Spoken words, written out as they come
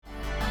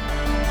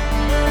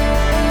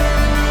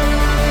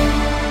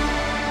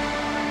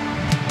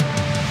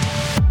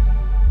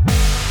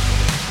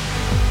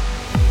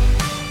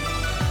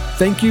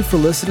Thank you for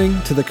listening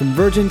to the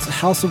Convergence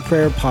House of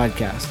Prayer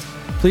podcast.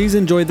 Please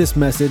enjoy this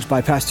message by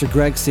Pastor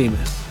Greg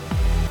Seamus.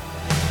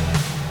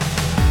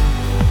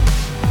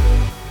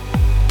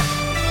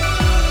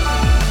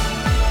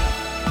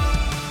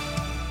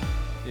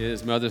 It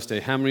is Mother's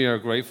Day. How many are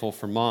grateful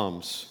for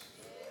moms?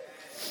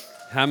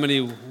 How many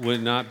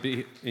would not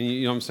be,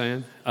 you know what I'm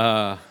saying?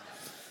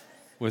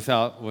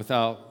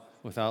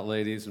 Without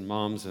ladies and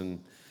moms and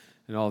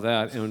all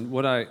that. And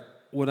what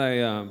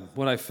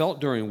I felt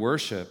during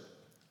worship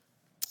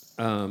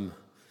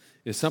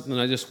is something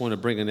I just want to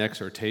bring an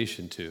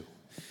exhortation to.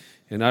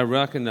 And I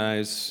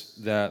recognize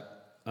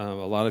that a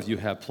lot of you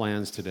have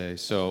plans today,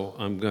 so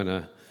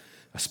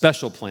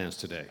special plans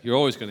today. You're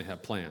always going to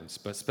have plans,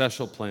 but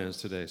special plans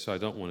today. So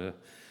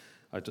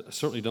I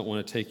certainly don't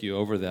want to take you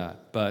over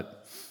that.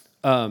 But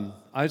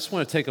I just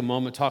want to take a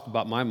moment, talk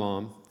about my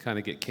mom, kind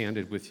of get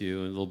candid with you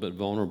and a little bit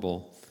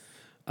vulnerable.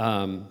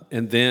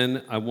 And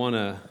then I want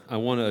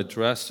to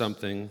address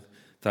something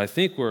that I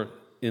think we're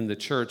in the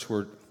church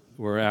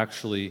we're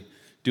actually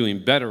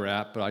doing better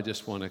at, but I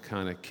just want to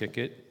kind of kick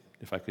it,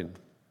 if I can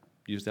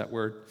use that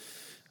word,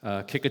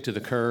 kick it to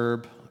the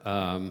curb,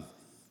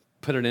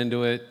 put it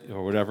into it,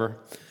 or whatever.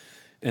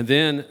 And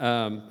then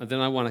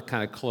I want to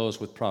kind of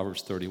close with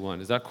Proverbs 31.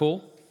 Is that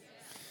cool?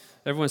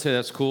 Everyone say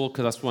that's cool,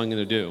 because that's what I'm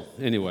going to do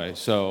anyway.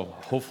 So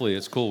hopefully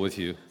it's cool with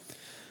you.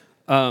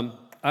 My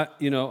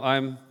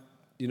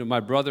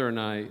brother and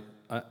I.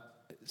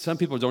 Some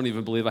people don't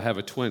even believe I have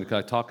a twin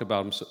because I talk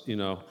about him,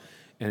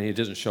 and he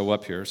doesn't show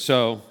up here.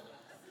 So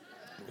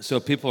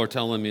people are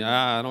telling me,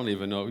 I don't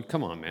even know.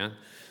 Come on, man,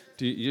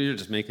 you're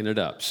just making it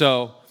up.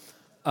 So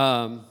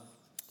my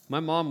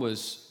mom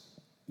was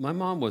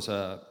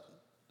a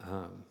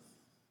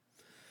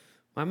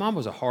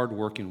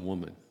hardworking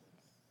woman.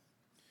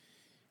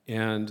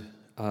 And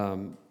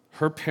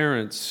her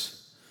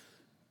parents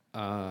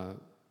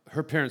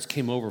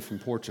came over from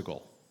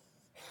Portugal,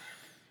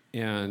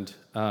 and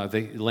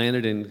they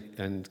landed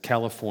in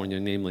California,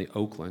 namely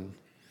Oakland,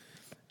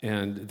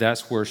 and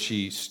that's where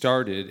she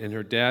started. And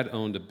her dad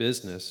owned a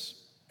business,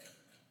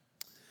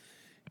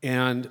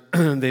 and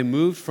they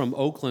moved from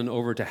Oakland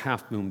over to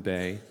Half Moon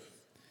Bay,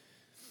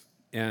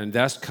 and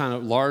that's kind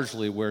of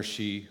largely where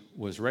she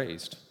was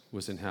raised,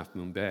 was in Half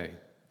Moon Bay.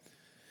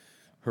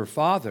 Her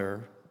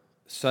father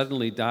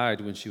suddenly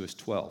died when she was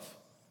 12.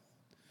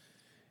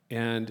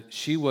 And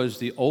she was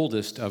the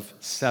oldest of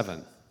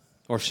 7.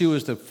 Or she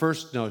was the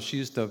first, no,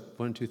 she's the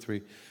 1, 2,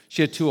 3.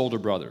 She had 2 older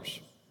brothers,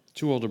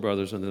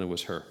 and then it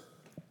was her.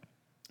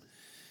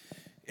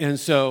 And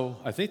so,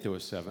 I think there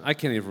was 7. I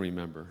can't even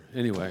remember.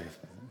 Anyway,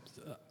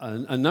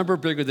 a number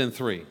bigger than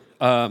 3.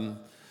 And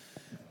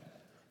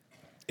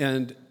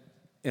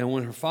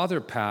when her father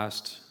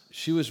passed,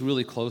 she was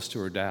really close to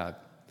her dad.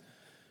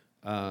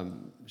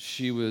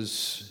 She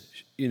was,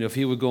 if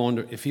he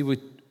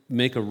would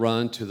make a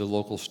run to the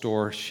local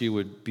store, she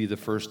would be the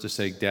first to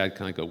say, "Dad,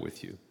 can I go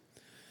with you?"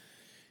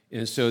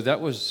 And so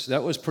that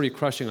was pretty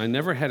crushing. I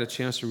never had a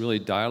chance to really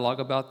dialogue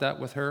about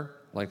that with her.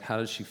 Like, how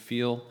did she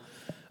feel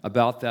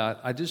about that?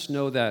 I just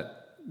know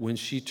that when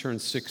she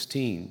turned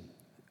 16,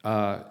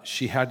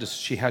 she had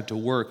to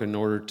work in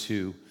order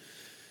to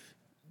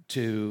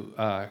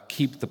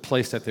keep the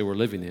place that they were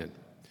living in.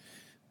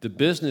 The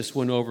business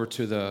went over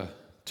to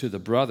the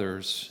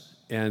brothers,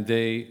 and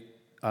they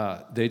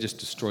just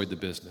destroyed the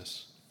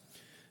business.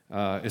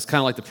 It's kind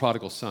of like the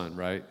prodigal son,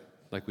 right?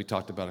 Like we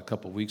talked about a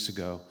couple weeks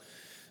ago.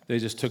 They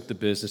just took the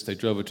business, they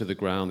drove it to the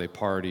ground, they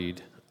partied.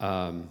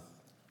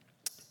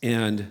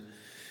 And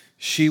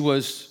she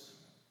was,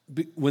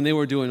 when they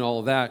were doing all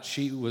of that,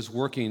 she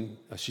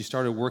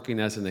started working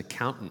as an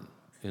accountant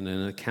in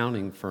an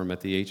accounting firm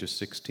at the age of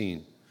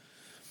 16.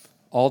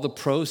 All the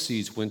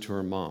proceeds went to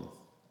her mom.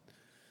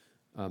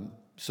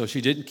 So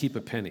she didn't keep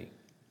a penny.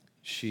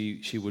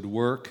 She would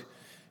work,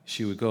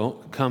 she would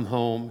come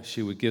home,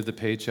 she would give the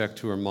paycheck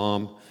to her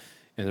mom,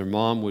 and her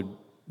mom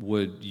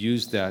would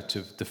use that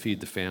to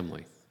feed the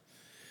family.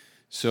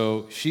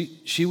 So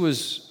she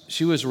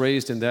was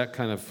raised in that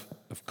kind of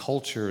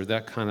culture,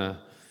 that kind of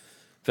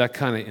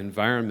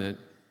environment,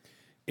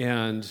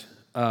 and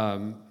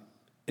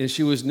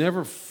she was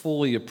never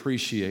fully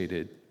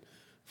appreciated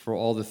for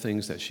all the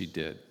things that she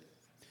did,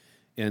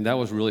 and that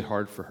was really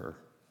hard for her.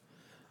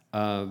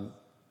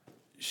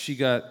 She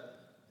got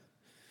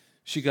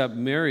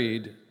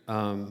married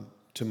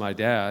to my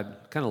dad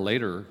kind of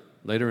later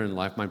in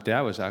life. My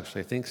dad was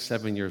actually, I think,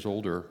 7 years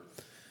older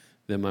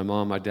than my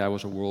mom. My dad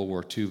was a World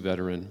War II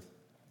veteran,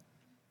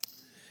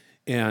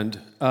 and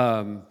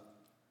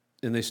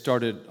they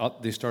started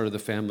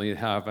the family. I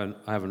have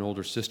an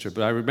older sister,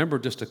 but I remember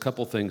just a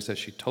couple things that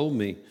she told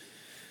me.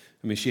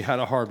 I mean, she had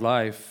a hard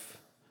life,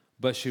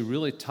 but she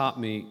really taught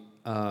me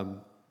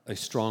a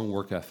strong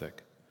work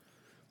ethic.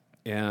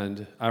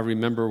 And I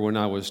remember when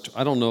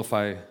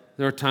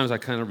there are times I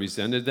kind of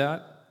resented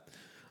that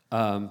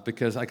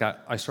because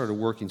I started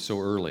working so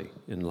early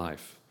in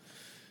life.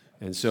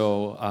 And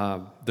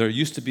so there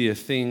used to be a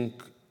thing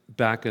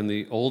back in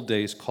the old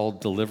days called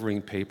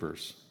delivering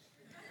papers.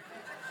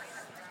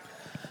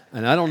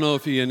 And I don't know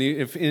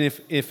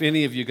if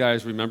any of you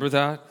guys remember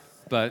that,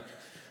 but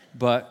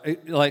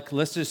like,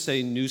 let's just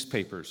say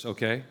newspapers,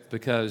 okay?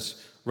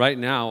 Because right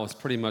now it's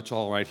pretty much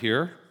all right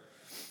here.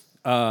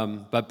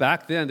 But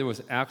back then there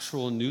was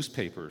actual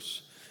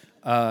newspapers,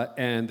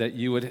 and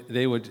that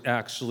they would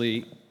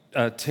actually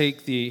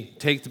take the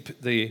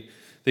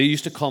they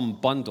used to call them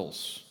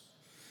bundles,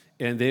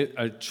 and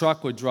a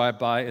truck would drive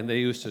by, and they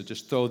used to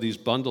just throw these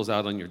bundles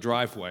out on your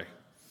driveway.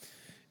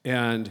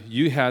 And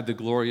you had the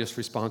glorious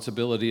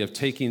responsibility of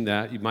taking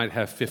that. You might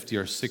have 50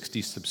 or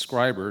 60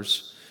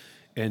 subscribers,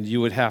 and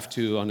you would have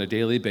to, on a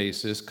daily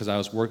basis, because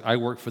I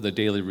worked for the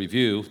Daily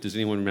Review. Does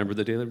anyone remember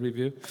the Daily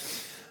Review?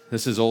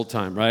 This is old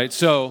time, right?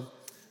 So,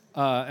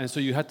 and so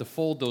you had to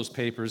fold those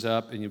papers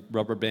up, and you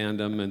rubber band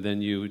them, and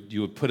then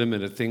you would put them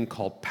in a thing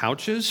called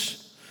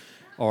pouches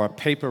or a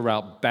paper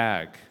route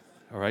bag.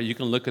 All right, you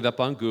can look it up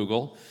on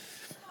Google.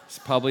 It's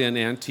probably an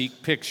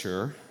antique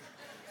picture.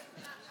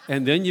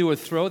 And then you would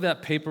throw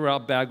that paper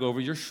route bag over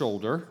your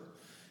shoulder,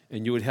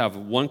 and you would have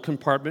one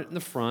compartment in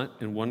the front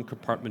and one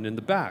compartment in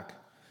the back.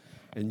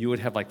 And you would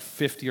have like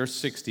 50 or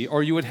 60,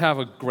 or you would have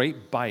a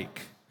great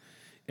bike,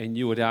 and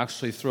you would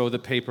actually throw the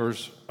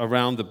papers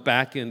around the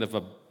back end of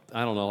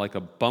like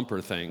a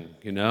bumper thing,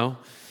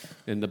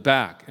 in the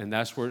back. And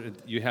that's where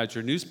you had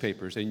your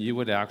newspapers, and you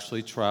would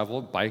actually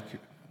travel, bike,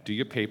 do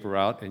your paper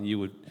route, and you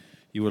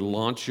would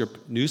launch your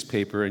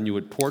newspaper, and you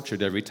would porch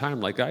it every time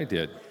like I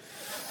did.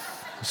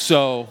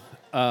 So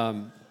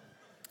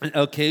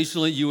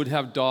occasionally you would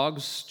have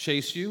dogs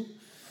chase you.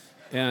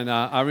 And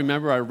I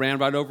remember I ran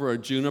right over a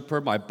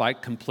juniper. My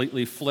bike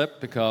completely flipped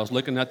because I was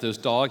looking at this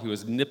dog. He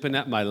was nipping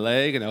at my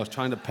leg, and I was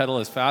trying to pedal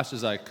as fast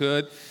as I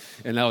could.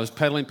 And I was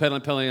pedaling.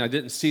 I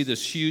didn't see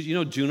this huge,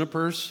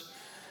 junipers?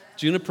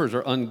 Junipers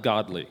are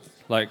ungodly.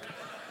 Like,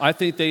 I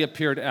think they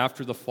appeared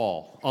after the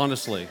fall,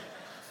 honestly.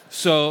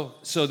 So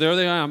there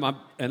they are.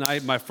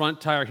 My front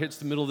tire hits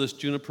the middle of this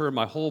juniper.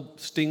 My whole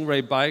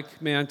Stingray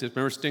bike, man,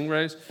 remember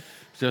Stingrays?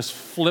 Just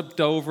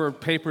flipped over.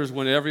 Papers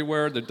went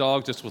everywhere. The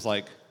dog just was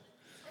like,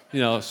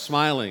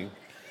 smiling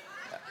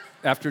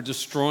after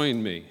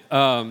destroying me.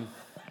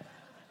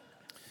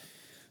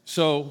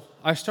 So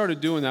I started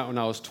doing that when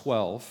I was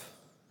 12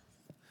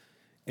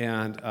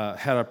 and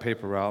had a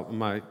paper route.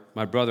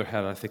 My brother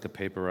had, I think, a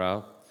paper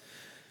route.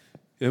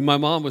 And my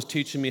mom was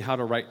teaching me how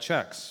to write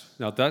checks.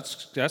 Now,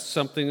 that's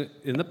something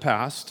in the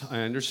past, I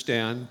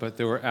understand, but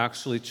there were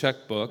actually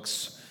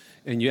checkbooks,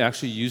 and you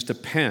actually used a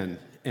pen,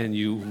 and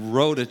you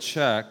wrote a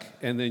check,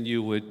 and then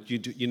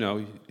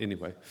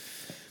anyway.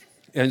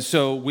 And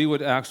so we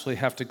would actually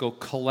have to go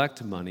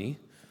collect money,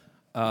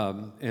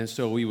 and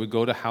so we would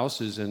go to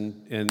houses,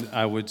 and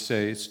I would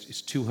say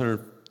it's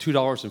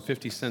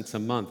 $2.50 a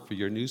month for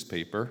your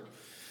newspaper.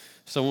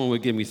 Someone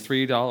would give me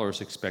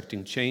 $3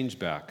 expecting change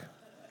back.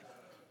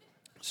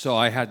 So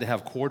I had to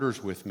have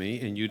quarters with me,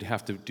 and you'd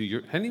have to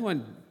do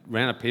anyone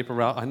ran a paper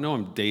route? I know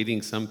I'm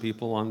dating some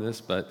people on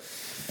this, but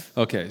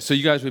okay. So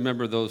you guys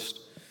remember those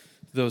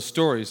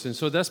stories. And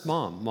so that's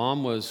Mom.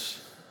 Mom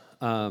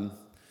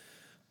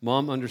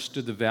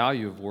understood the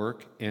value of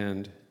work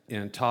and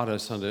taught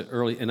us on the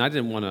early, and I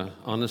did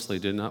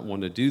not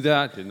want to do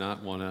that,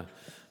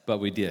 but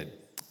we did.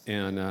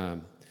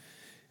 And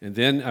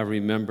then I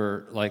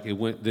remember,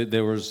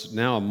 there was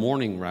now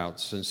morning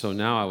routes, and so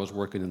now I was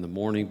working in the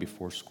morning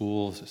before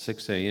school,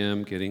 6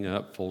 a.m., getting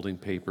up, folding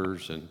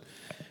papers, and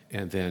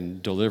then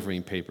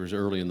delivering papers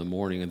early in the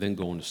morning, and then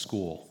going to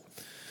school.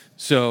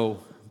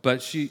 So,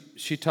 but she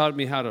taught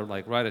me how to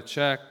write a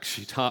check.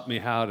 She taught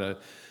me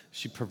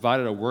she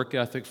provided a work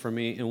ethic for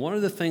me. And one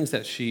of the things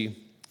that she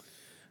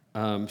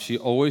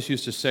always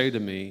used to say to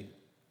me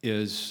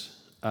is,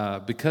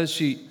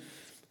 because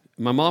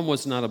my mom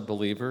was not a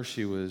believer.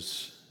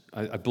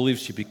 I believe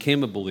she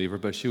became a believer,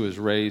 but she was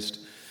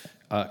raised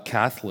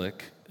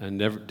Catholic and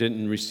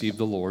didn't receive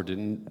the Lord,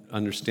 didn't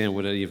understand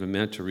what it even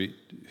meant to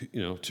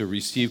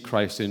receive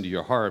Christ into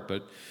your heart.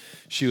 But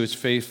she was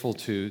faithful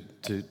to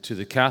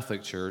the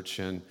Catholic Church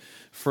and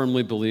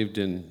firmly believed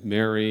in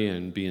Mary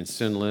and being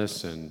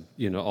sinless and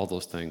all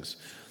those things.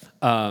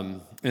 And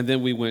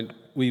then we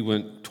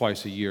went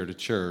twice a year to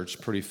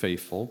church, pretty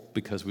faithful,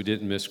 because we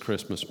didn't miss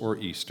Christmas or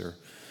Easter.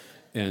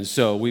 And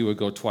so we would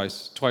go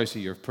twice a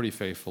year pretty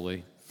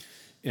faithfully.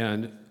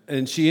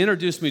 And she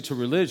introduced me to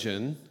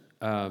religion,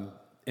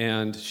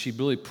 and she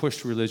really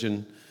pushed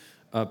religion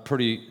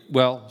pretty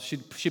well.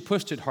 She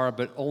pushed it hard,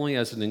 but only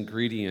as an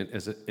ingredient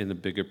in a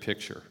bigger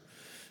picture.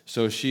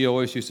 So she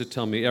always used to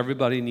tell me,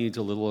 everybody needs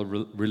a little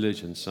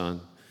religion, son.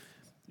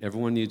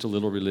 Everyone needs a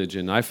little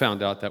religion. I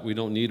found out that we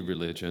don't need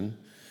religion.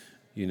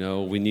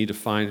 We need to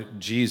find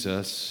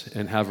Jesus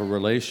and have a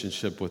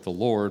relationship with the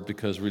Lord,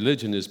 because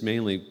religion is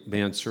mainly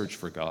man's search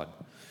for God.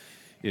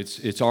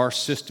 It's our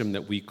system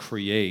that we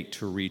create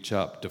to reach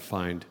up, to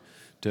find,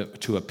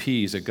 to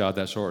appease a God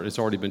it's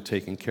already been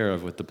taken care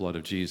of with the blood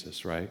of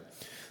Jesus, right?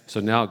 So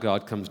now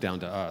God comes down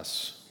to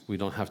us. We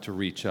don't have to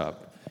reach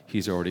up.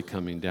 He's already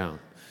coming down.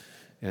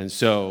 And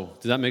so,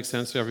 does that make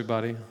sense to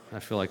everybody? I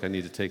feel like I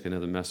need to take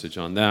another message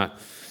on that.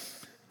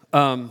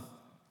 I'm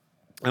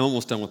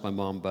almost done with my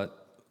mom,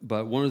 but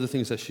but one of the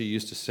things that she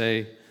used to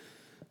say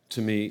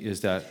to me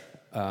is that,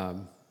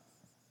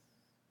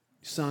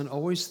 son,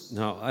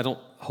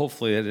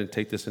 hopefully I didn't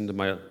take this into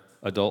my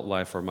adult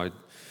life or my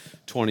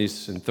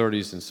 20s and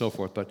 30s and so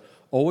forth, but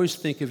always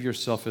think of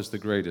yourself as the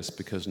greatest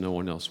because no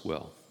one else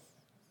will.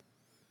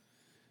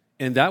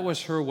 And that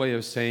was her way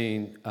of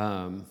saying,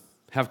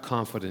 have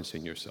confidence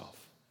in yourself.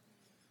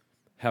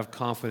 Have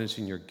confidence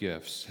in your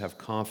gifts. Have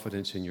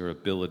confidence in your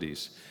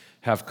abilities.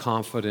 Have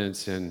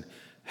confidence in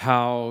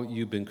how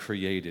you've been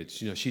created.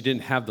 You know, she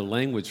didn't have the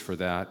language for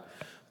that,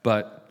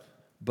 but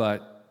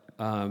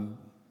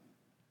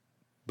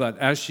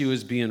as she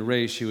was being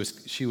raised,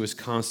 she was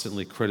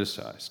constantly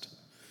criticized.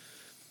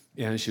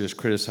 And she was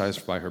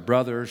criticized by her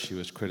brother. She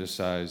was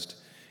criticized.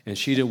 And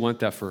she didn't want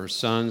that for her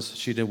sons.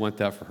 She didn't want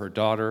that for her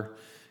daughter.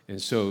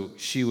 And so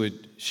she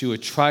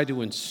would try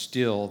to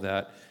instill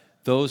that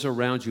those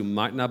around you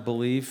might not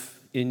believe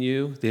in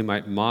you. They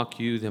might mock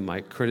you. They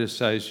might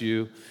criticize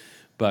you.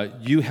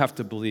 But you have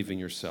to believe in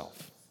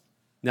yourself.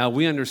 Now,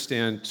 we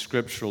understand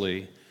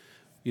scripturally,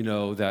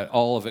 that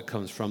all of it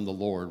comes from the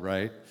Lord,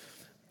 right?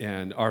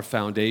 And our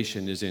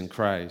foundation is in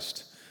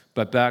Christ.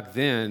 But back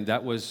then,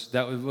 that was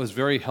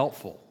very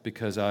helpful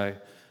because I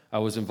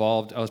was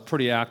involved. I was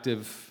pretty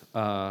active.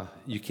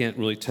 You can't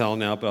really tell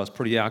now, but I was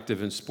pretty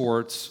active in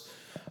sports.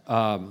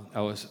 I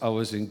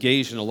was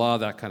engaged in a lot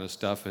of that kind of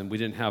stuff, and we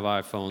didn't have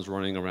iPhones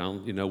running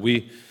around.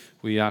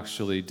 We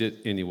actually did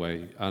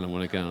anyway. I don't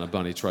want to get on a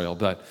bunny trail,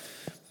 but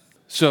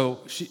so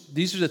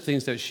these are the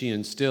things that she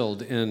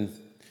instilled, and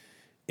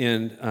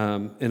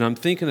I'm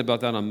thinking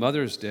about that on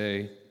Mother's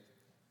Day.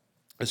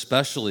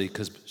 Especially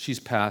because she's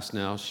passed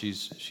now.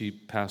 She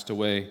passed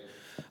away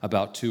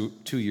about two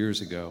years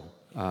ago.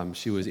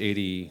 She was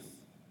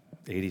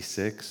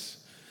 86,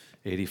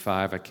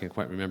 85. I can't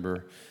quite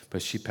remember,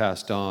 but she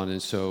passed on,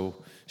 and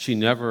so she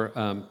never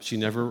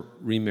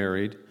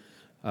remarried.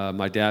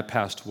 My dad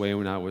passed away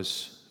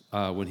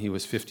when he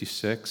was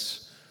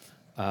 56,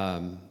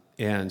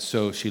 and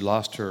so she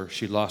lost her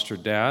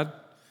dad,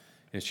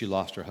 and she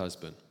lost her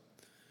husband,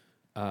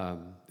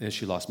 and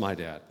she lost my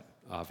dad,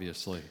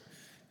 obviously.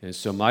 And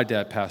so my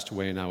dad passed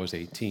away when I was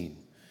 18.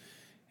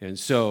 And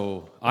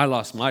so I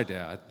lost my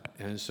dad.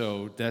 And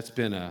so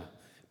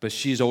but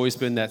she's always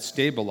been that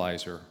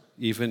stabilizer.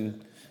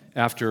 Even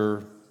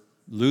after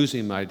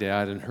losing my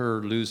dad and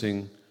her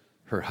losing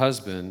her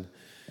husband,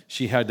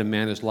 she had to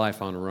manage life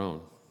on her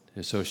own.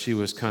 And so she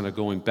was kind of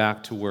going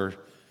back to where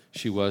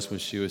she was when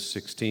she was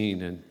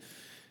 16.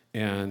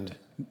 And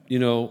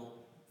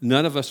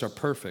none of us are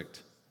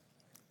perfect.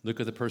 Look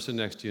at the person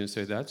next to you and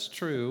say, that's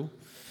true.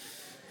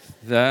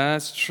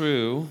 That's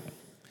true,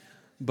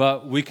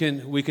 but we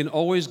can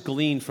always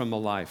glean from a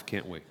life,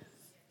 can't we?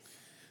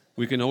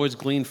 We can always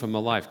glean from a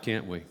life,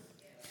 can't we?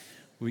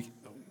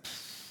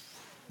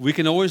 We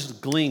can always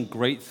glean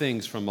great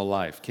things from a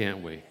life,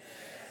 can't we?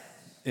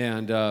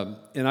 And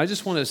I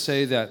just want to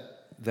say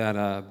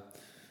that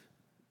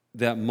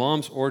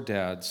moms or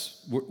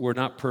dads, we're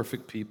not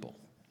perfect people,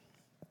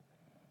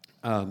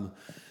 and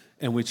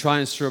we try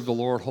and serve the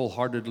Lord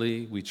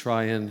wholeheartedly. We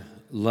try and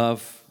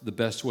love the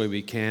best way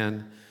we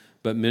can.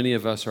 But many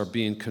of us are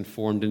being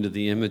conformed into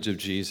the image of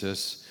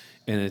Jesus,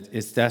 and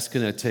that's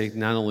going to take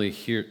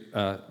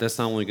that's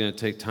not only going to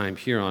take time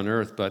here on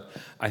earth, but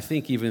I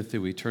think even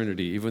through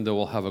eternity, even though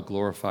we'll have a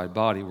glorified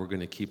body, we're going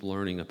to keep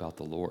learning about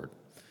the Lord.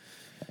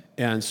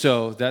 And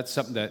so that's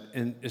something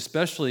and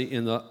especially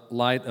in the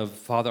light of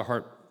Father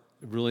Heart,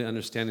 really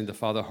understanding the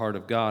Father Heart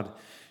of God,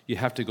 you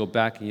have to go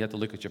back and you have to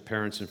look at your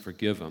parents and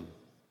forgive them,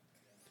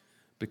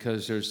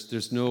 because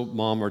there's no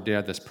mom or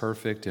dad that's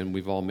perfect, and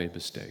we've all made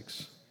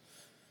mistakes.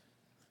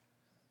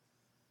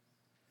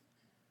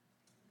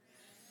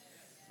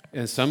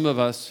 And some of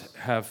us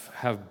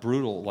have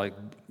brutal, like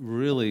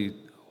really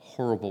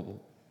horrible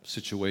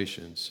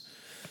situations.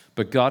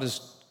 But God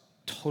is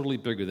totally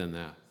bigger than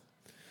that.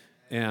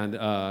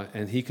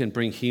 And he can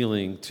bring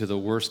healing to the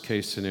worst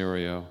case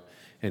scenario,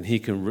 and he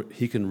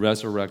can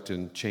resurrect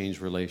and change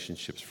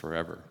relationships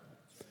forever.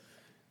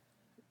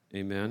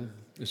 Amen.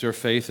 Is there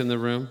faith in the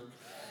room?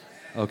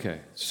 Okay.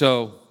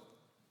 So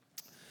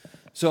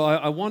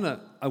I want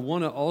to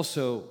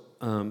also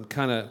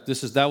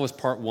that was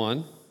part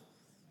one.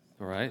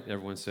 All right,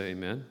 everyone say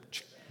amen.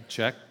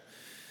 Check.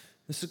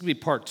 This is going to be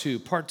part two.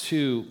 Part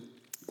two,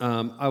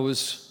 I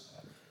wasn't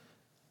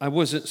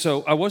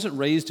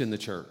raised in the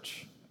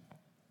church.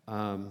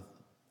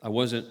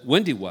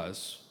 Wendy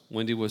was.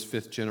 Wendy was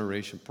fifth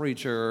generation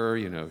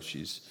preacher.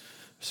 She's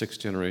sixth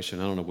generation.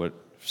 I don't know what,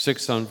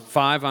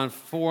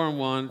 4 on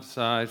one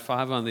side,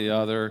 5 on the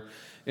other.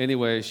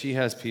 Anyway, she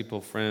has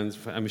people, friends.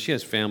 She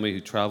has family who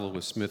travel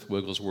with Smith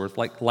Wigglesworth,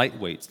 like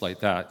lightweights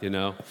like that,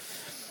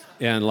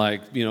 And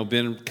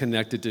been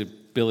connected to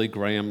Billy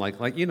Graham, like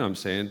what I'm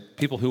saying,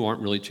 people who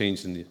aren't really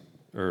changing the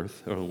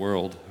earth or the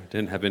world,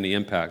 didn't have any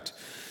impact.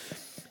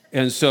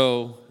 And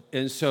so,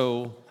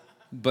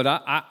 but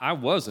I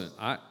wasn't.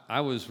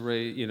 I was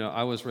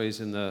raised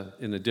in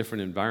a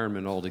different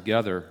environment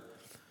altogether.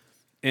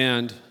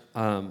 And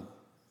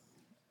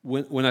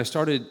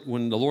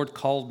when the Lord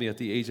called me at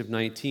the age of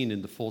 19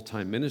 into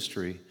full-time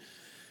ministry,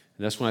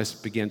 and that's when I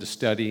began to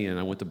study, and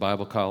I went to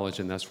Bible college,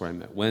 and that's where I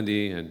met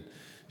Wendy, and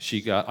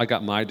I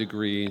got my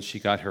degree, and she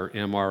got her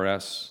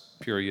MRS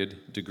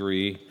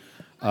degree,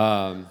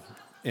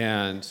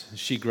 and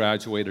she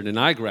graduated, and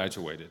I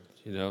graduated,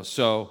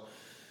 so,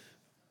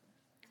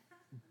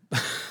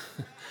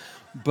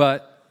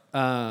 but,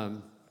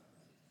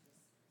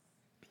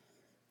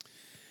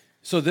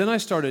 so then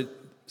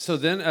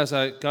as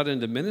I got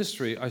into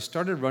ministry, I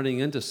started running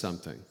into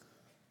something.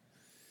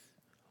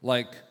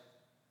 Like,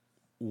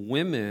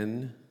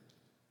 women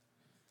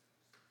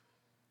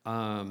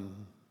aren't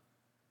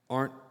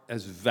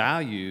as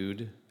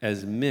valued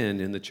as men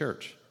in the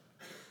church.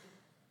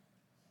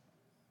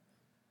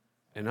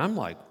 And I'm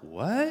like,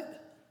 what?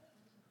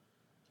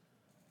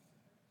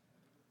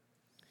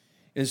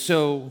 And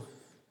so,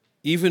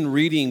 even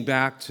reading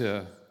back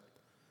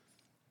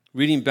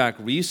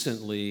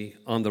recently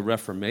on the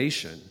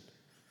Reformation,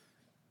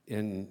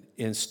 and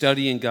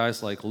studying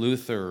guys like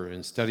Luther,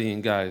 and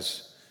studying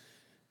guys,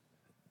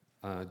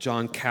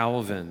 John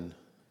Calvin,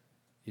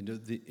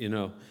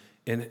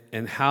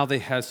 and how they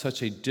had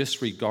such a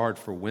disregard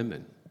for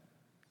women.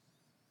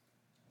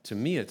 To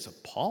me, it's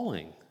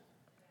appalling.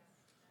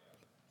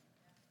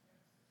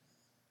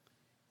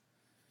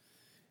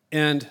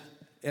 And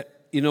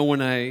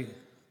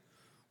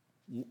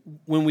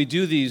when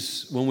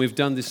we've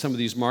done some of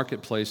these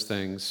marketplace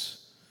things,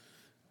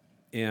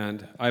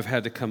 and I've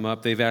had to come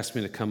up, they've asked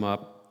me to come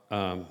up,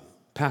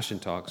 Passion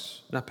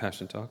Talks.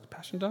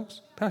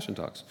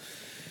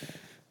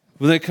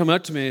 When they come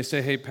up to me and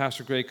say, hey,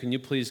 Pastor Greg, can you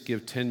please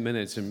give 10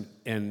 minutes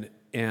and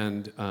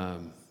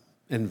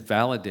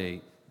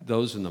validate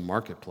those in the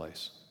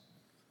marketplace?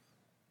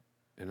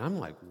 And I'm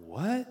like,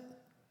 what?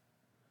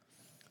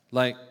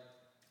 Like,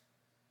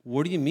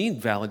 what do you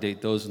mean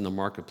validate those in the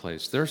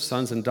marketplace? They're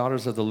sons and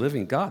daughters of the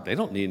living God. They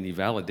don't need any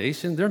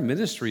validation. Their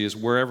ministry is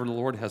wherever the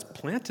Lord has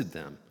planted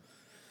them.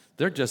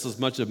 They're just as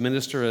much a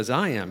minister as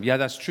I am. Yeah,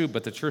 that's true,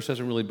 but the church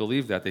doesn't really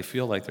believe that. They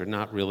feel like they're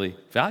not really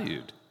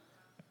valued.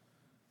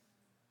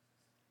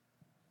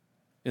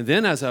 And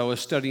then as I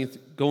was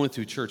going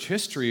through church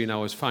history, and I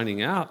was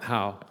finding out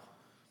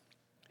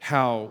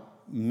how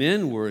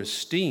men were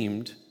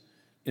esteemed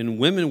and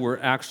women were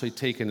actually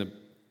taken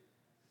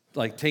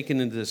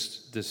into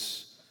this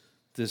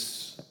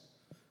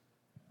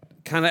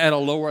kind of at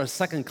a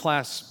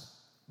second-class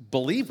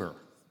believer.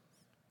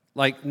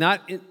 Like,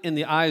 not in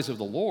the eyes of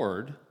the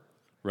Lord,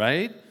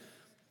 right?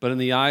 But in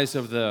the eyes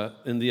of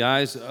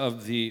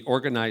the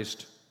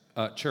organized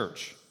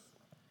church.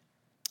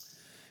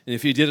 And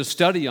if you did a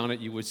study on it,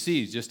 you would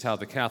see just how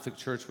the Catholic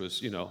Church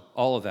was,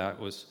 all of that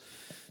was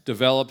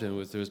developed,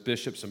 and there was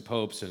bishops and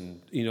popes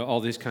and, all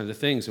these kinds of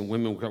things, and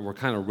women were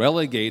kind of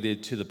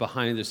relegated to the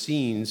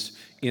behind-the-scenes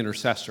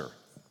intercessor.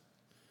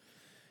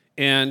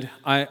 And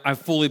I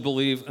fully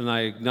believe, and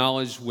I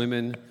acknowledge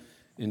women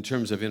in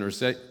terms of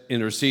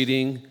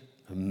interceding.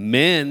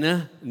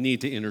 Men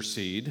need to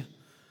intercede.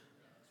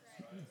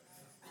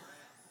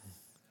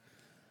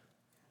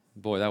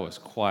 Boy, that was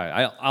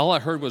quiet. All I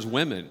heard was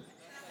women.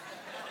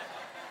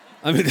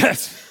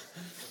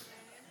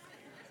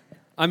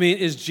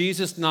 Is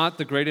Jesus not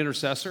the great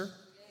intercessor?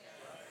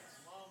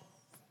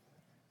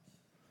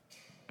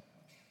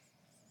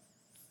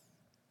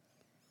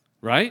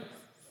 Right?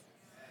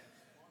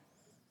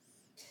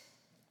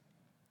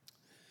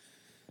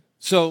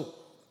 So,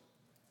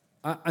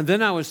 and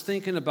then I was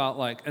thinking about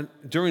and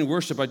during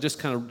worship, I just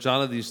kind of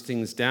jotted these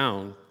things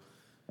down,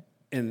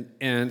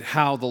 and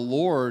how the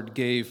Lord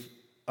gave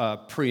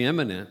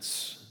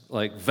preeminence,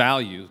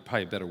 value,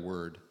 probably a better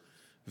word,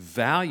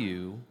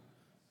 value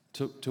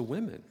to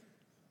women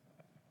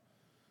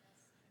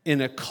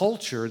in a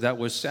culture that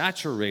was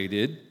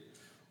saturated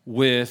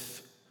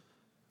with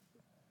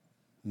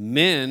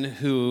men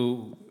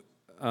who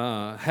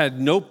had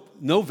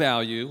no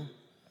value,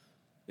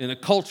 in a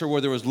culture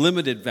where there was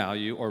limited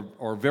value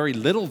or very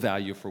little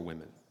value for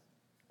women.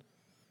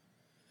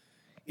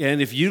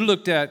 And if you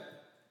looked at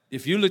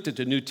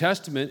the New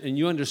Testament and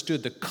you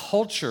understood the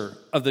culture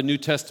of the New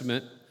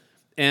Testament,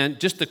 and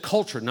just the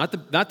culture, not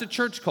the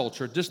church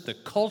culture, just the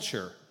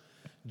culture,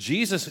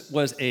 Jesus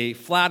was a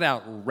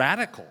flat-out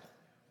radical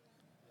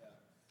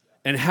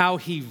in how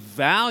he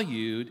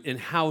valued and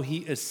how he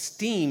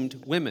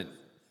esteemed women.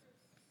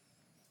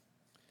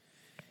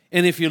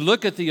 And if you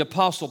look at the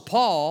Apostle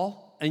Paul,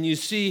 and you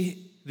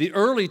see the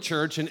early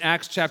church in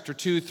Acts chapter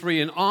 2,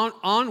 3, and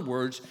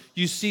onwards,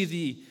 you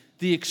see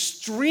the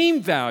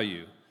extreme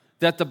value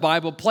that the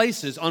Bible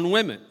places on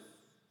women.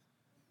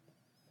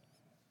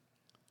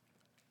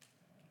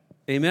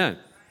 Amen.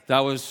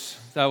 That was.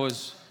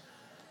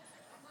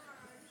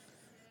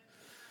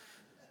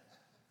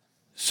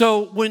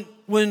 So when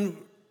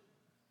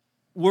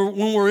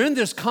we're in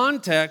this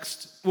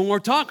context, when we're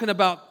talking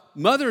about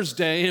Mother's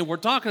Day, and we're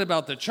talking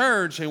about the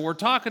church, and we're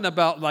talking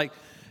about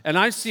and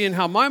I see in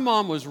how my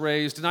mom was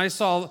raised, and I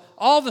saw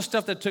all the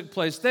stuff that took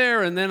place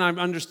there, and then I'm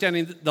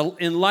understanding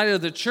in light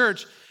of the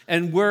church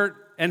and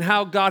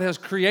how God has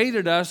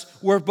created us,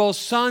 we're both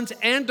sons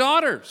and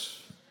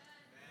daughters.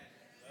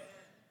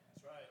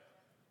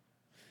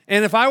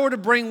 And if I were to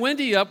bring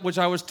Wendy up, which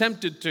I was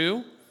tempted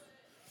to,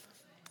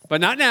 but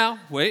not now.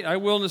 Wait, I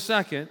will in a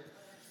second.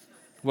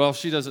 Well,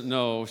 she doesn't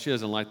know. She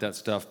doesn't like that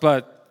stuff.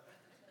 But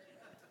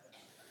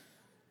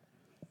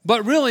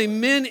really,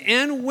 men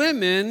and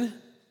women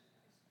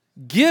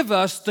give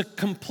us the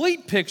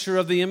complete picture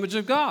of the image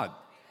of God.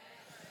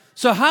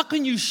 So how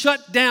can you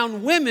shut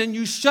down women?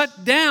 You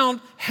shut down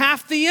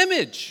half the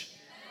image.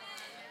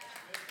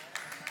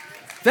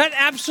 That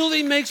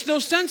absolutely makes no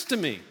sense to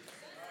me.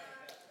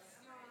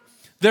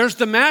 There's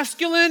the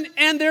masculine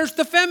and there's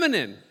the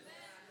feminine.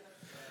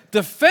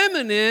 The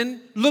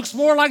feminine looks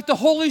more like the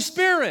Holy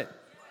Spirit,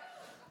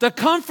 the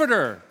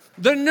comforter,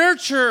 the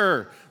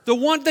nurturer,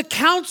 the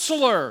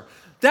counselor.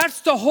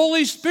 That's the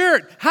Holy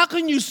Spirit. How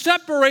can you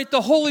separate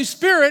the Holy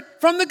Spirit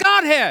from the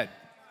Godhead?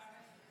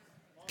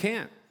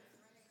 Can't.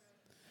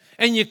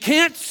 And you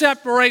can't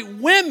separate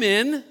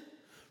women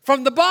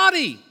from the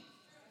body.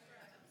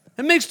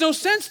 It makes no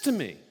sense to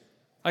me.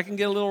 I can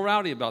get a little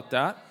rowdy about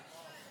that.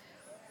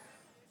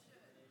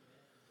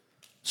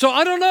 So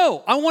I don't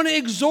know. I want to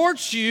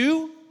exhort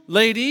you,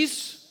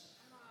 ladies,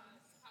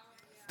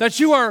 that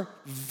you are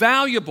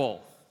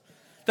valuable,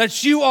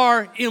 that you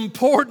are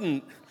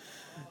important,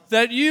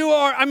 that you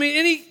are,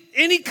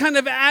 any kind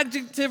of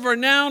adjective or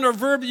noun or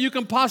verb that you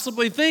can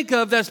possibly think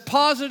of that's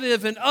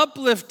positive and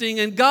uplifting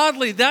and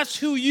godly, that's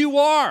who you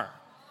are.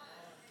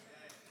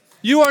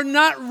 You are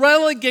not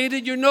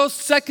relegated. You're no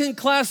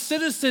second-class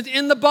citizen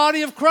in the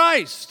body of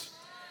Christ.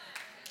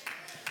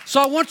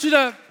 So I want you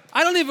to,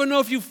 I don't even know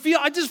if you feel,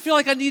 I just feel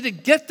like I need to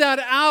get that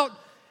out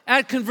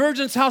at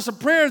Convergence House of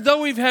Prayer.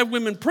 Though we've had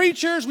women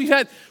preachers, we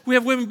have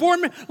women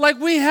board members, like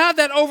we have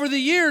that over the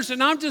years,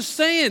 and I'm just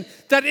saying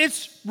that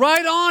it's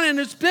right on and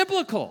it's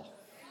biblical.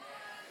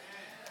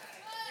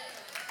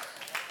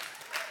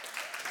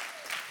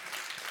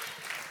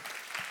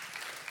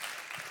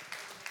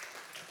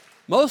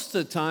 Most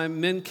of the time,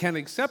 men can't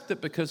accept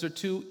it because they're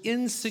too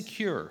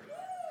insecure.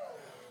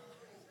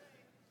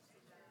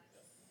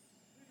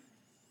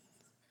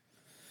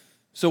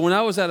 So when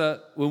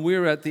we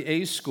were at the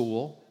A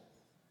school,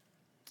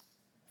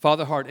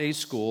 Father Hart A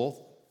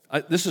school, I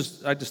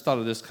just thought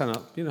of this kind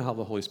of, you know how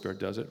the Holy Spirit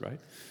does it, right?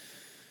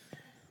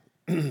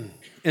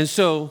 And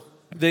so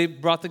they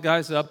brought the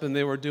guys up, and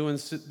they were doing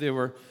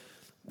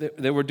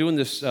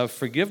this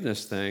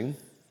forgiveness thing.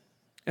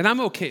 And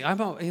I'm okay.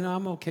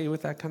 I'm okay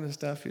with that kind of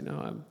stuff.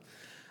 I'm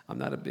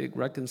not a big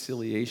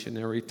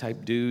reconciliationary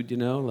type dude.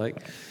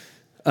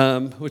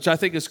 Which I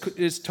think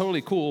is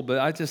totally cool. But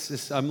I'm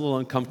a little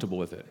uncomfortable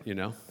with it.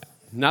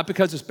 Not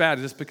because it's bad,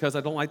 just because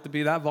I don't like to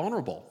be that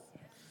vulnerable.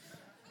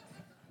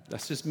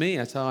 That's just me.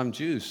 That's how I'm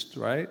juiced,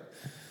 right?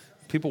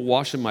 People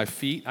washing my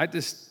feet. And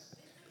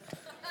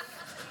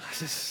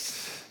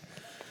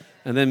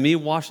then me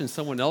washing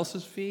someone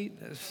else's feet.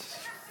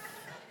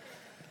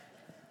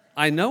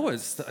 I know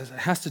it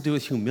has to do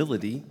with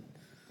humility.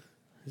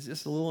 It's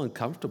just a little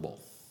uncomfortable.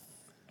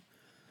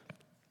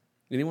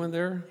 Anyone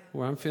there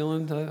where I'm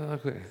feeling?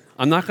 Okay.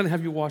 I'm not going to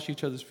have you wash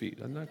each other's feet.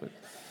 I'm not going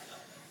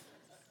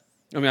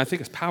to. I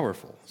think it's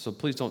powerful, so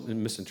please don't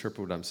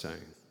misinterpret what I'm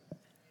saying.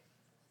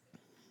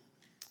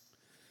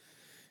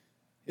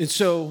 And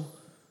so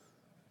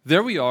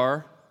there we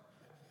are,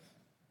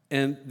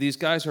 and these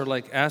guys are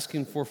like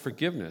asking for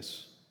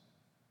forgiveness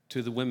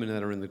to the women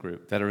that are in the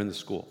group, that are in the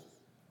school,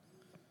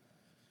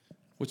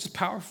 which is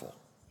powerful.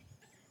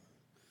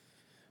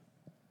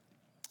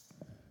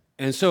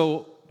 And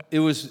so it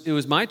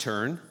was my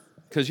turn,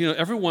 because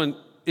everyone,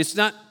 it's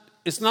not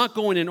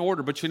going in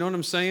order, but you know what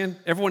I'm saying?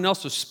 Everyone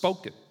else has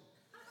spoken.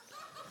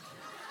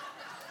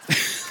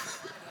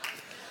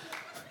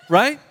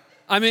 Right?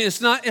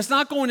 It's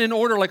not going in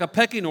order like a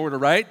pecking order,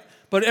 right?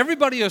 But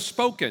everybody has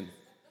spoken,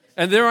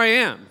 and there I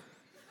am.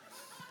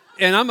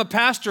 And I'm a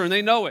pastor, and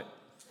they know it,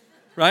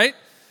 right?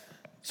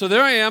 So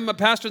there I am, a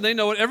pastor, and they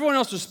know it. Everyone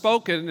else has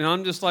spoken, and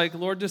I'm just like,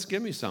 Lord, just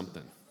give me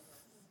something.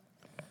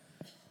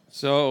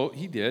 So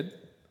he did.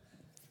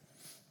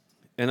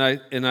 And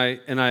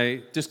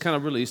I just kind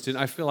of released it.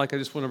 I feel like I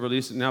just want to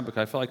release it now because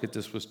I feel like it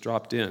just was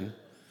dropped in.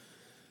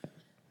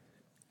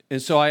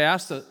 And so I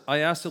asked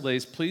the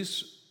ladies,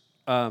 please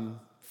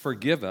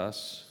forgive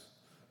us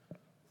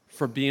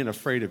for being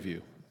afraid of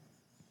you,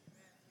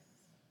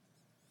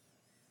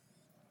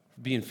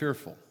 being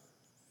fearful,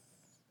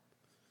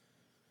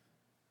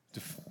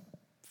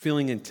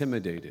 feeling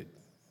intimidated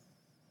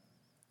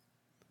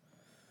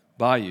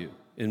by you.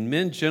 And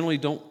men generally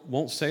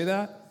won't say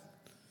that.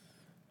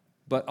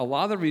 But a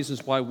lot of the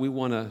reasons why we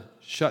want to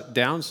shut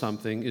down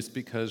something is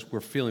because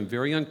we're feeling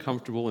very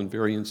uncomfortable and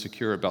very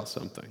insecure about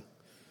something.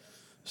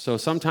 So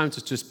sometimes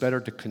it's just better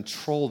to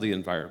control the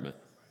environment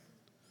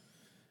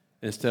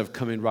instead of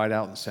coming right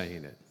out and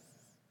saying it.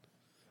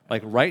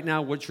 Like right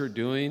now, what you're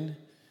doing,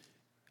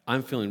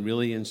 I'm feeling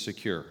really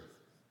insecure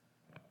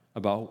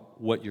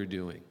about what you're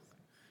doing.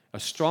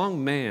 A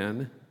strong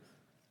man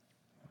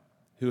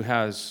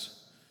who's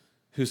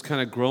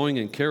kind of growing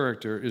in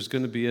character is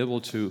going to be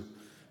able to,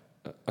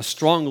 a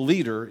strong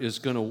leader is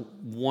going to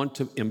want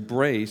to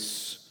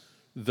embrace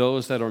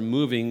those that are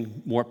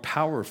moving more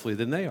powerfully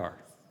than they are.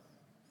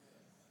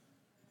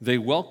 They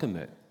welcome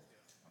it.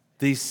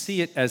 They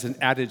see it as an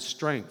added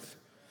strength.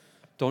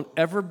 Don't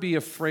ever be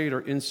afraid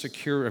or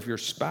insecure of your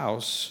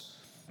spouse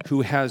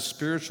who has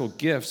spiritual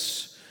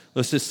gifts,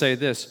 let's just say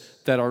this,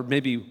 that are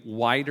maybe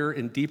wider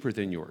and deeper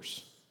than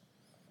yours.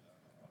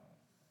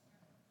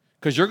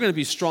 Because you're going to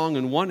be strong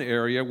in one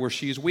area where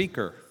she's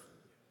weaker.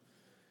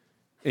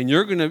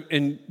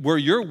 And where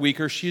you're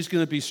weaker, she's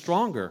going to be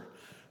stronger.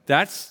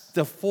 That's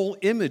the full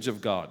image of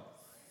God.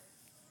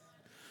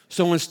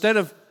 So instead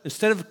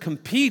of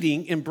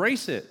competing,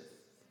 embrace it.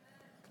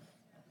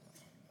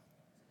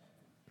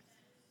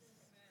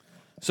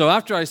 So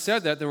after I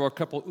said that, there were a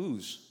couple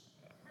oohs.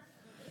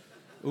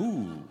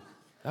 Ooh,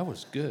 that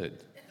was good.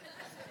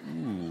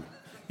 Ooh.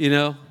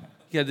 You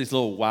had these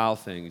little wow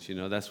things,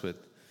 that's what,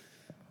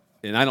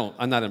 and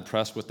I'm not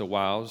impressed with the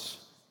wows,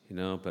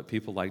 but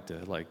people like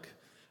to,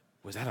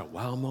 was that a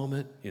wow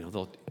moment?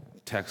 They'll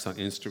text on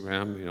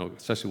Instagram,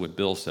 especially when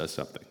Bill says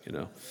something,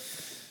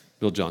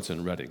 Bill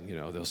Johnson Redding,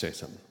 they'll say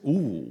something,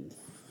 ooh,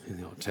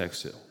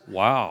 text it,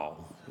 wow,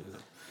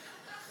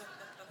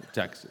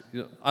 text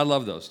it. I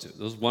love those too.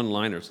 Those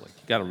one-liners, you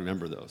got to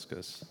remember those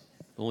because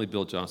only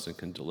Bill Johnson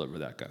can deliver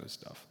that kind of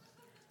stuff.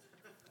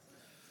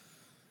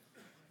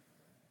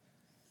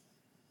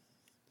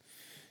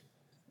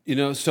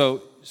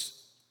 So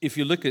if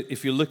you look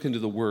into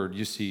the Word,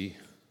 you see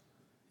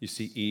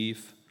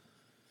Eve,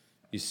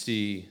 you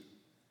see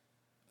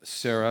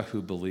Sarah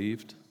who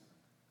believed,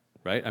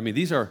 right? I mean,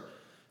 these are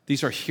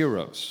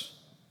heroes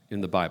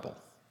in the Bible,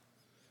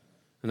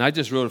 and I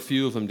just wrote a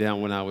few of them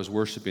down when I was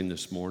worshiping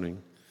this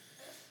morning.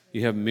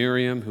 You have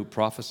Miriam who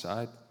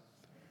prophesied.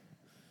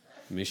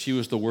 I mean, she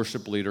was the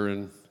worship leader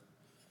in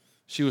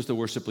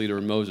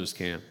Moses'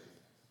 camp.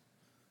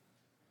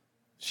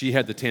 She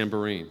had the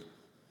tambourine.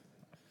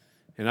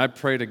 And I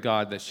pray to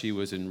God that she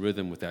was in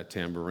rhythm with that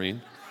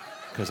tambourine,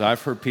 because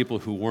I've heard people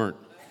who weren't.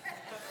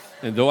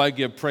 And though I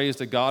give praise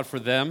to God for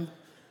them,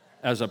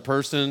 as a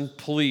person,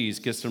 please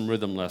get some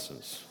rhythm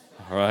lessons,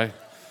 all right?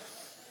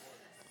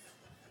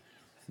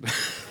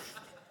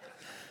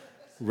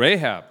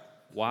 Rahab,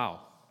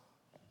 wow.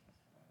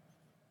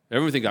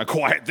 Everything got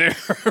quiet there.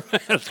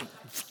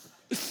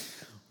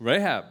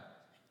 Rahab,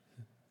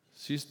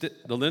 she's the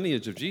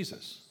lineage of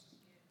Jesus.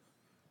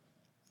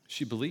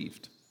 She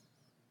believed.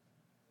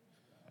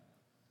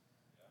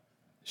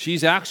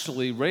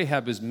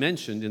 Rahab is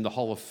mentioned in the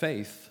Hall of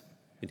Faith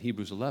in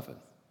Hebrews 11.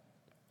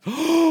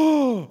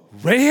 Oh,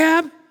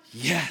 Rahab?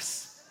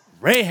 Yes,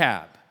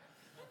 Rahab.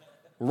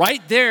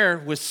 Right there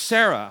with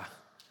Sarah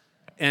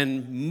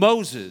and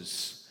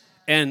Moses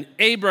and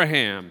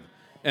Abraham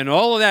and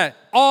all of that,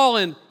 all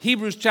in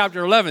Hebrews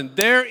chapter 11.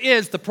 There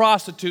is the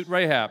prostitute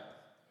Rahab.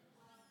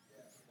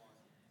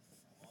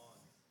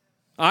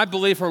 I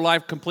believe her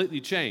life completely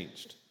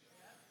changed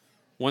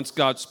once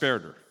God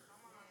spared her.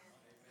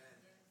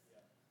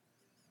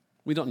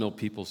 We don't know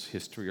people's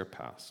history or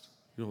past.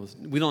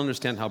 We don't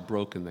understand how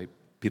broken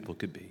people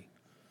could be.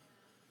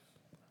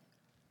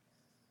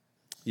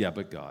 Yeah,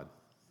 but God,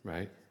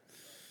 right?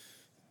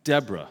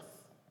 Deborah,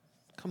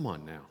 come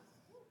on now.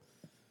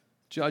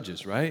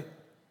 Judges, right?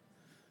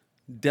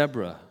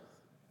 Deborah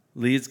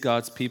leads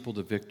God's people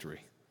to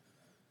victory.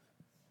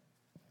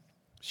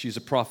 She's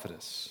a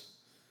prophetess.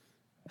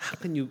 How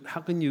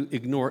can you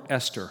ignore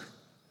Esther?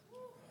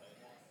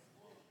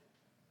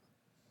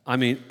 I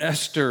mean,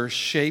 Esther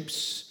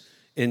shapes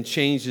and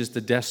changes the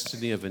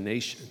destiny of a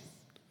nation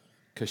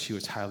because she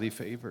was highly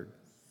favored.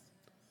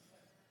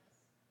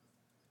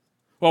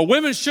 Well,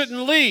 women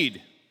shouldn't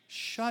lead.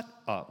 Shut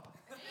up.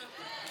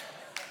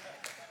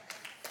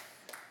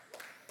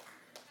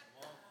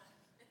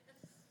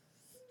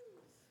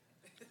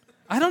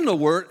 I don't know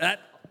where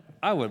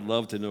I would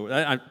love to know.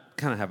 I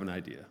kind of have an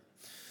idea.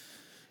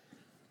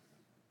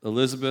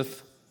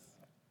 Elizabeth,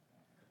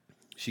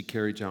 she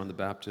carried John the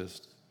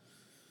Baptist.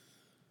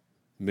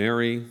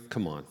 Mary,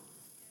 come on.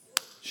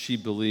 She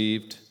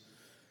believed.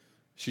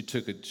 She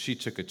took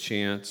a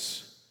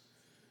chance.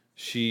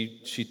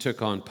 She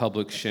took on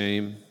public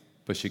shame,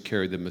 but she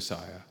carried the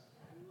Messiah.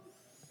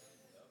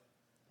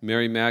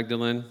 Mary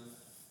Magdalene,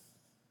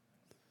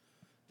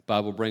 the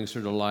Bible brings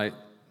her to light.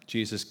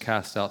 Jesus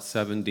cast out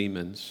 7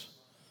 demons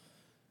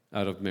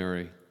out of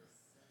Mary.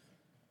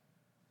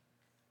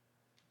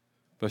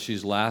 But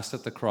she's last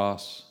at the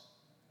cross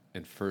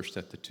and first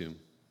at the tomb.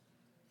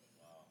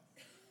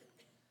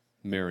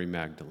 Mary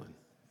Magdalene,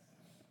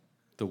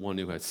 the one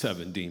who had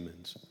 7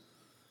 demons.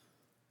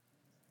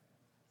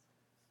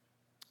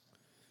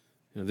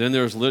 And then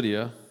there's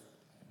Lydia.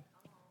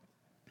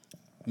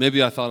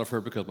 Maybe I thought of her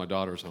because my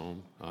daughter's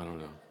home. I don't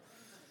know.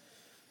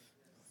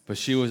 But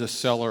she was a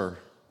seller.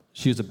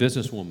 She was a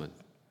businesswoman.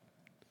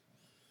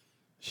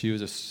 She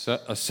was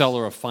a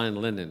seller of fine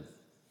linen.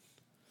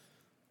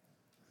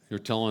 You're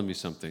telling me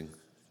something.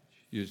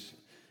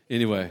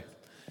 Anyway.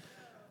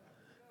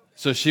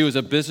 So she was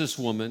a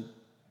businesswoman.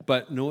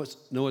 But know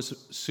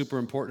what's super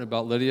important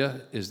about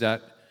Lydia is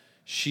that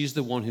she's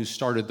the one who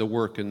started the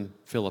work in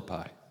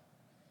Philippi.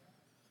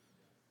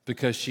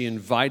 Because she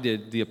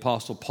invited the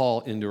Apostle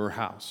Paul into her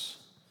house.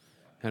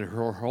 And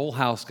her whole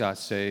house got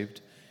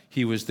saved.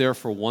 He was there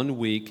for 1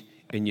 week,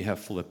 and you have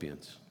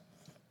Philippians.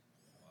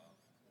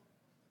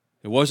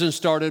 It wasn't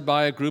started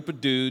by a group of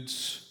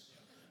dudes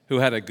who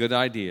had a good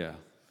idea.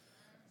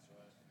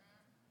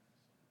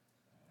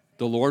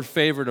 The Lord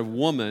favored a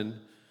woman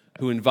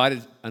who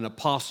invited an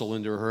apostle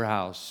into her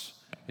house,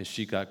 and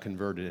she got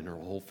converted, and her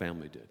whole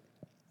family did.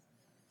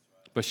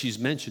 But she's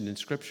mentioned in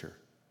Scripture.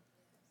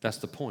 That's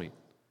the point.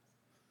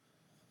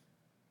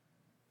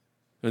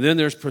 And then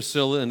there's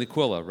Priscilla and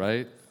Aquila,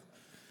 right?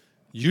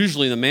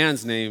 Usually the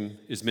man's name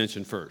is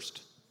mentioned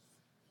first,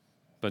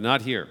 but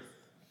not here.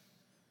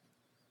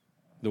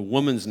 The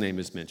woman's name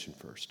is mentioned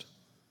first.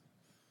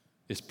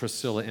 It's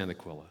Priscilla and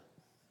Aquila.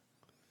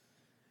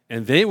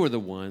 And they were the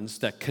ones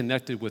that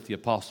connected with the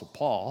Apostle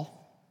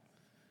Paul,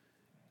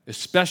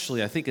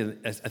 especially, I think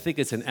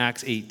it's in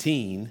Acts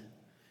 18,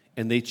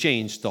 and they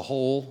changed the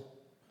whole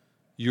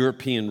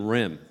European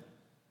rim.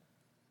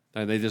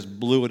 And they just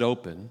blew it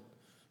open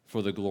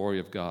for the glory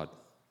of God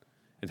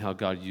and how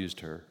God used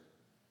her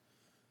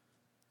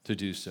to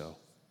do so.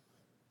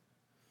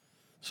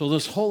 So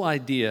this whole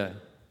idea,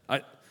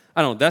 I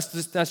don't know,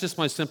 that's just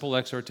my simple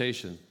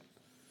exhortation.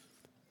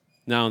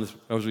 Now,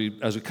 as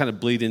we kind of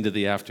bleed into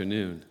the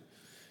afternoon,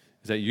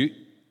 is that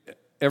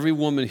every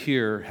woman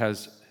here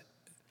has,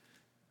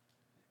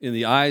 in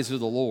the eyes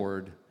of the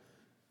Lord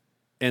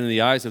and in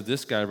the eyes of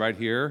this guy right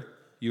here,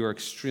 you are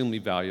extremely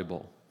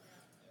valuable.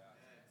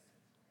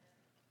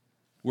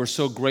 We're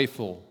so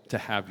grateful to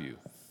have you.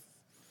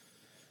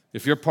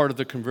 If you're part of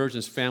the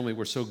Convergence family,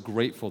 we're so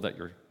grateful that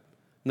you're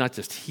not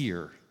just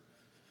here,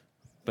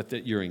 but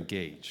that you're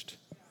engaged.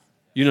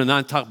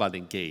 Not talk about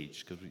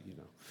engaged, because,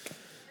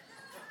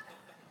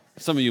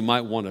 some of you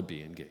might want to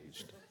be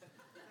engaged.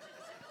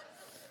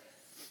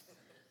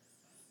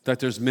 That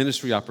there's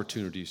ministry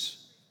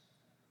opportunities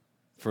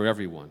for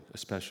everyone,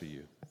 especially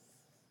you.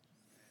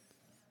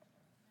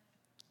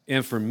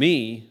 And for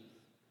me,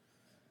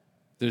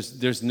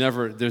 there's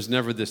never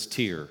this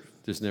tier.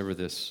 There's never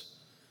this,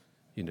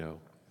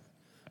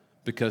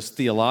 because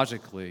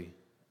theologically,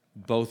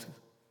 both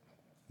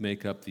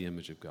make up the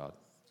image of God.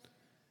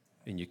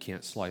 And you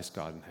can't slice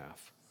God in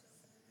half.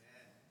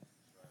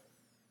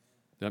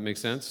 That make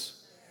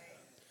sense?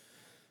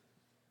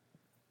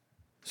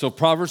 So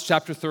Proverbs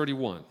chapter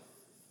 31.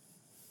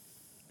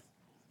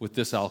 With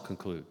this, I'll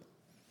conclude.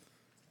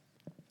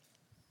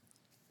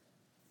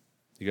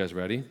 You guys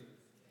ready?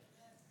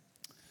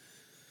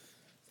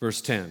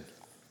 Verse 10.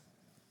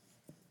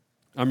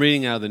 I'm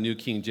reading out of the New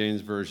King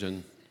James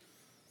Version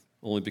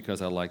only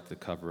because I like the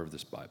cover of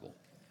this Bible.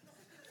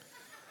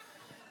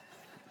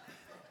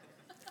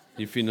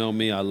 If you know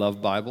me, I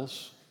love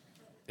Bibles,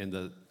 and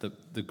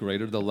the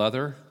greater the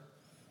leather,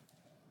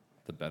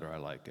 the better I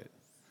like it.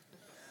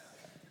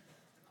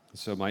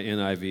 So my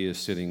NIV is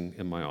sitting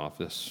in my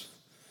office,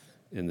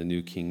 and the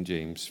New King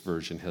James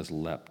Version has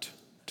leapt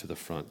to the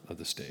front of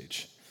the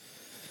stage.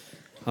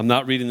 I'm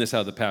not reading this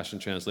out of the Passion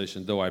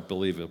Translation, though I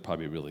believe it'll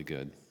probably be really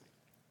good.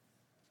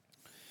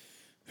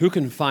 Who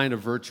can find a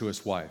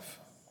virtuous wife?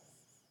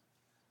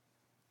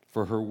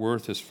 For her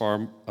worth is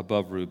far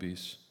above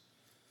rubies.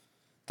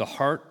 The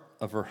heart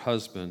of her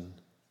husband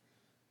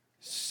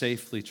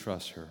safely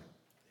trusts her,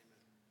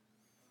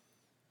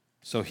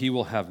 so he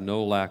will have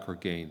no lack or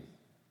gain.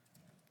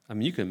 I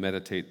mean, you can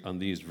meditate on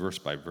these verse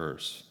by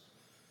verse.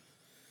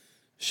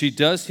 She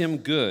does him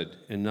good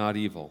and not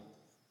evil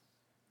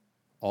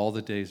all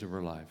the days of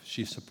her life.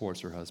 She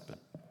supports her husband.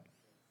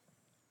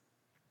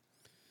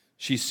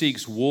 She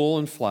seeks wool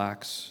and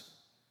flax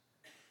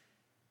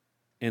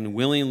and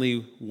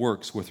willingly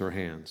works with her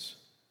hands.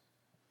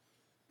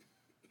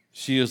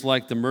 She is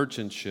like the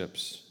merchant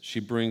ships. She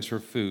brings her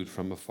food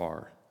from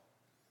afar.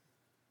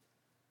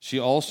 She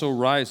also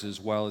rises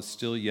while it's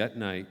still yet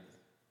night.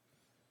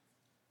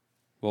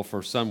 Well,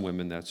 for some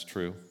women, that's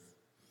true.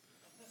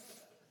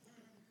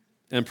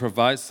 And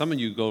provides, some of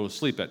you go to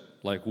sleep at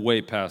like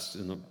way past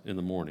in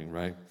the morning,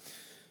 right?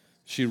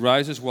 She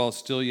rises while it's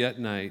still yet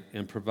night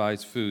and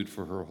provides food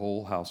for her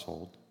whole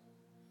household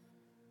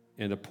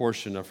and a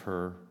portion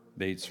for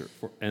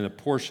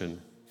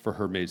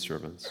her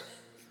maidservants.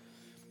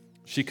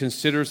 She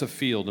considers a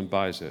field and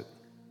buys it.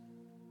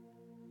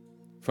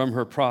 From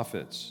her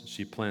profits,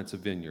 she plants a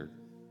vineyard.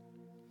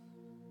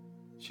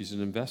 She's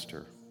an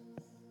investor,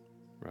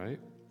 right?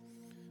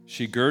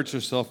 She girds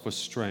herself with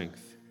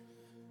strength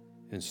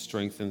and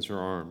strengthens her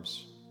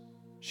arms.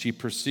 She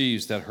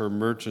perceives that her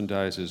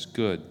merchandise is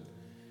good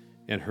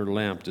and her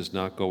lamp does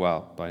not go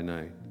out by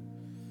night.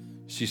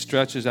 She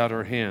stretches out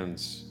her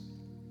hands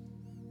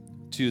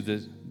to the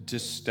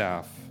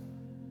distaff.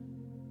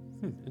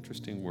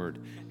 Interesting word.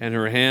 And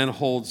her hand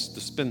holds the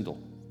spindle.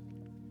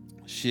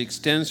 She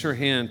extends her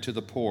hand to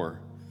the poor.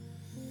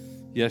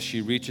 Yes,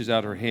 she reaches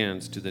out her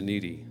hands to the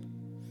needy.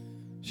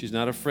 She's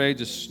not afraid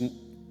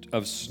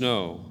of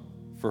snow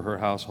for her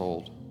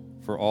household,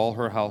 for all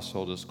her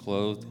household is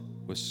clothed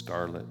with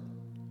scarlet.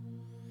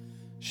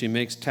 She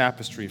makes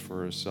tapestry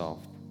for herself.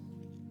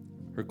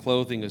 Her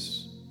clothing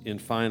is in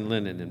fine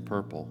linen and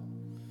purple.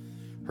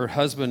 Her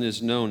husband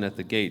is known at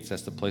the gates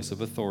as the place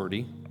of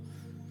authority.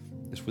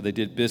 It's where they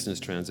did business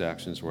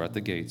transactions, were at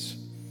the gates.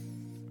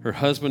 Her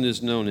husband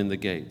is known in the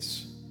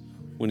gates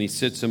when he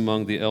sits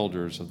among the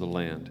elders of the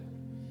land.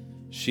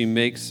 She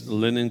makes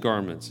linen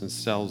garments and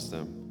sells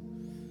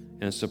them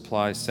and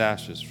supplies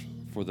sashes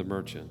for the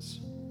merchants.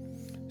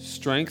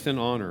 Strength and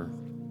honor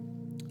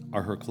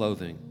are her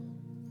clothing.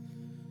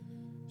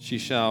 She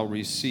shall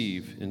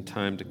receive in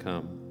time to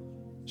come.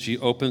 She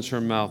opens her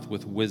mouth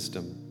with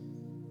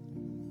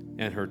wisdom,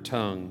 and her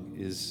tongue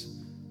is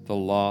the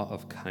law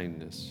of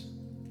kindness.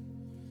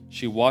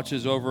 She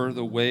watches over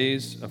the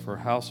ways of her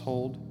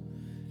household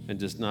and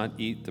does not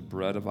eat the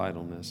bread of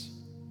idleness.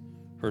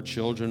 Her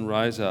children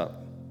rise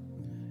up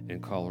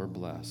and call her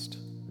blessed.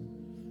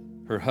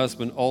 Her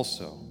husband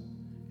also,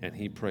 and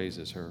he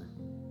praises her.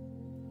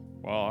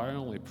 Well, I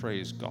only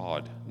praise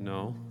God.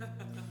 No.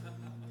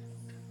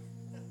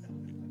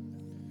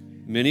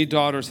 Many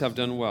daughters have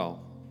done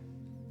well,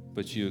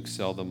 but you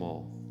excel them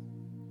all.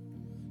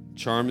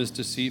 Charm is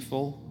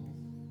deceitful,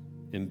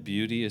 and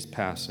beauty is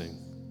passing,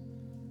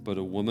 but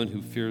a woman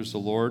who fears the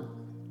Lord,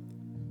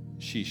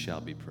 she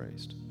shall be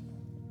praised.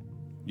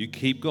 You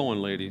keep going,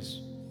 ladies.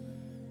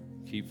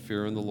 Keep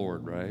fearing the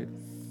Lord, right?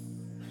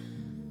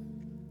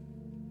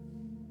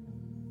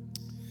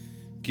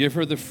 Give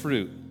her the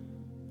fruit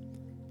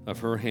of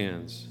her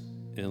hands,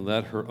 and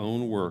let her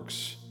own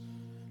works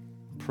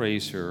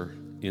praise her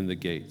in the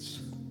gates.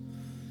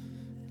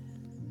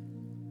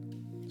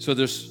 So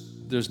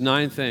there's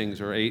 9 things,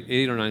 or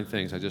eight or 9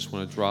 things I just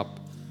want to drop,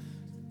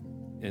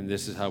 and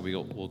this is how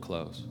we'll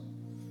close.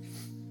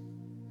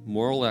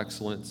 Moral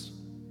excellence,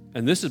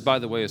 and this is, by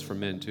the way, is for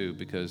men too,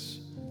 because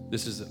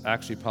this is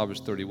actually, Proverbs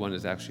 31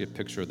 is actually a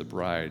picture of the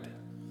bride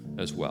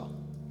as well.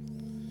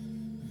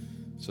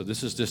 So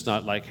this is just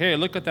not like, hey,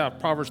 look at that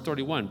Proverbs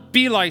 31,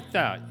 be like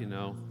that, you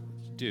know.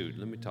 Dude,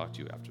 let me talk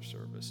to you after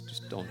service.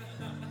 Just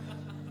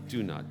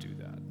do not do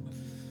that.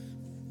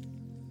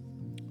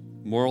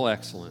 Moral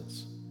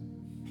excellence,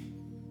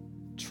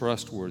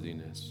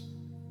 trustworthiness,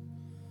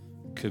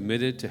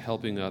 committed to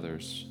helping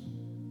others,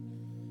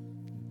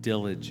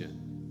 diligent,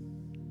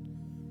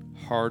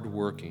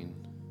 hardworking,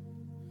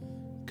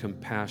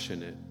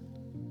 compassionate,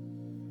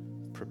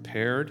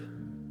 prepared,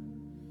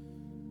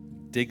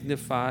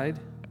 dignified,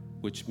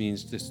 which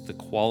means just the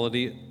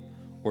quality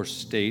or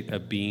state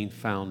of being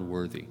found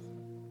worthy.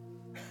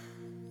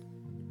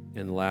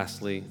 And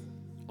lastly,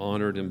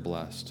 honored and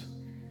blessed.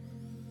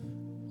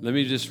 Let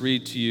me just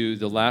read to you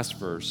the last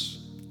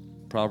verse,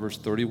 Proverbs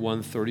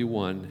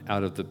 31:31,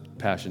 out of the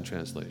Passion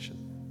Translation.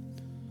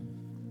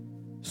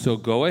 So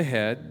go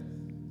ahead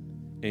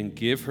and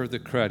give her the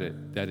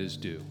credit that is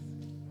due,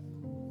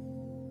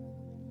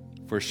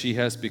 for she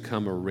has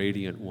become a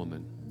radiant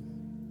woman,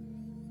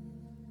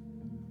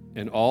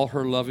 and all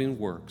her loving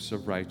works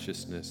of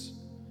righteousness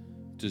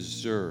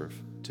deserve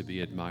to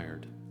be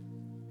admired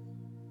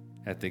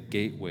at the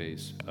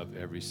gateways of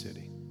every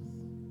city.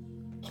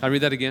 Can I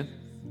read that again?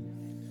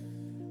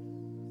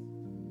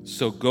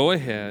 So go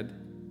ahead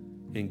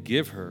and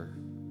give her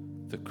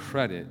the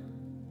credit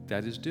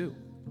that is due,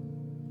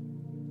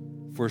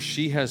 for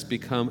she has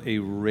become a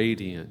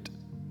radiant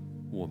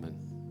woman,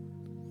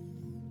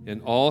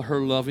 and all her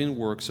loving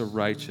works of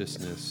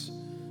righteousness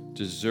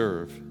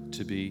deserve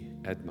to be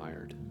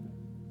admired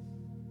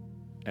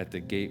at the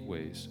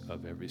gateways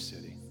of every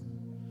city.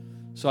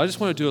 So I just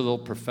want to do a little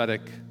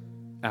prophetic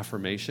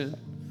affirmation.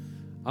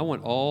 I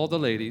want all the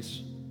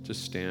ladies to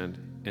stand,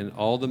 and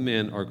all the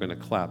men are going to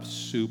clap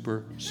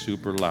super,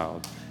 super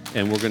loud,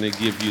 and we're going to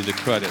give you the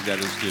credit that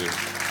is due.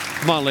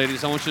 Come on,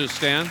 ladies, I want you to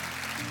stand.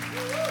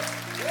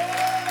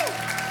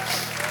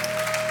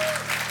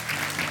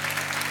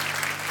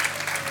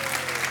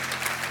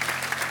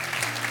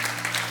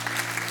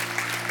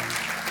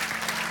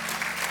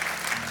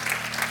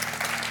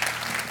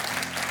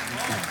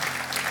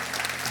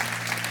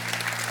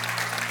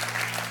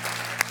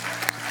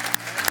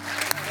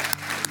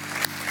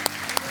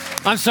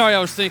 I'm sorry, I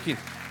was thinking.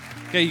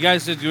 Okay, you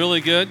guys did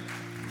really good.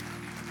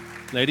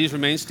 Ladies,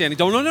 remain standing.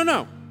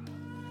 No.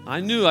 I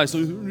knew.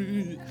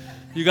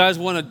 You guys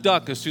want to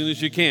duck as soon as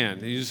you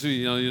can.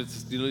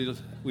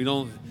 We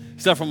don't,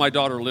 except for my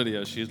daughter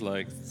Lydia. She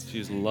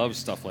loves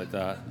stuff like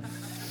that.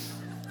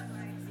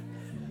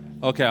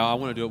 Okay, I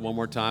want to do it one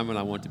more time, and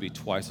I want it to be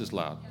twice as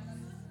loud.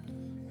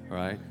 All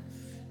right?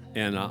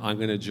 And I'm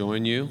going to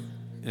join you,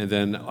 and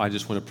then I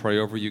just want to pray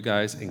over you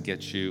guys and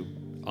get you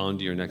on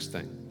to your next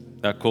thing.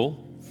 That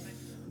cool?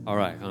 All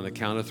right, on the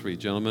count of 3.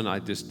 Gentlemen,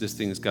 this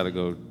thing's got to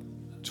go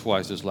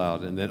twice as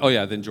loud. And then,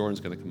 then Jordan's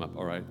going to come up.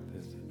 All right.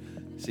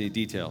 See,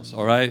 details.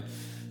 All right.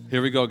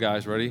 Here we go,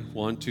 guys. Ready?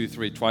 1, 2,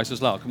 3. Twice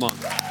as loud. Come on.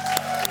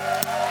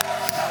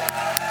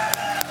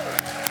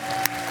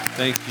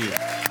 Thank you.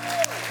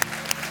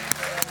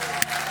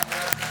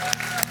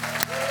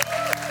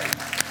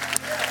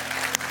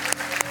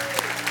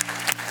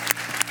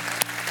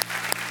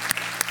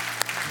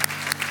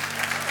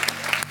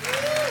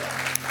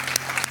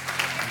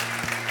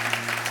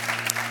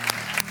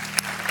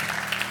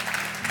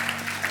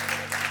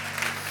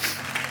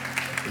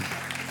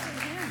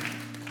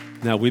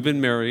 Now, we've been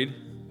married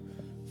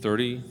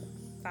 35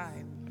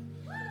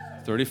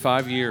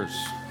 35 years.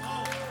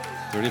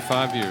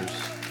 35 years.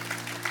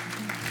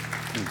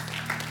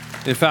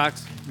 In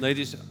fact,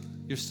 ladies,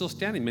 you're still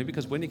standing, maybe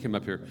because Wendy came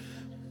up here.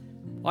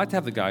 I'd like to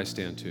have the guys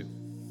stand too.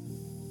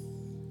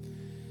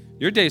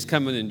 Your day's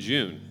coming in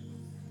June.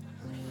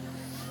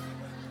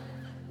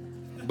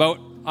 But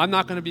I'm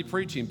not going to be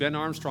preaching. Ben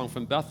Armstrong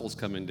from Bethel's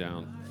coming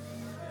down,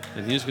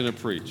 and he's going to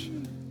preach.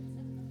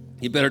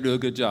 He better do a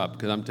good job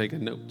because I'm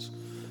taking notes.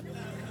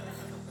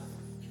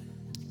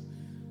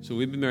 So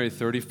we've been married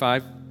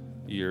 35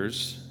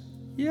 years.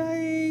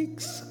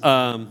 Yikes.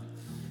 I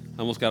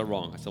almost got it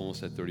wrong. I almost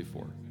said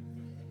 34.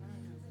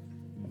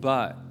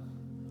 But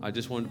I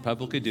just wanted to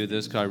publicly do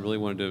this because I really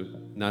wanted to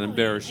not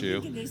embarrass you.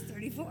 I think it is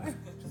 34.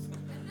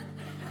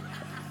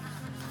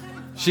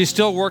 She's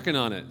still working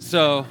on it.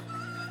 So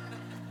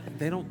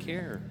they don't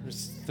care.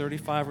 It's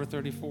 35 or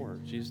 34.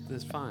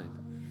 That's fine.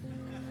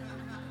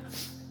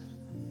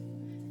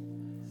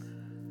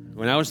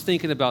 When I was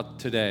thinking about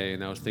today,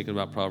 and I was thinking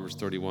about Proverbs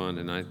 31,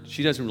 and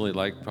she doesn't really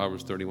like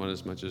Proverbs 31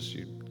 as much as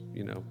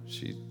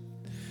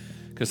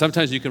because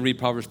sometimes you can read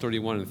Proverbs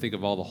 31 and think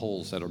of all the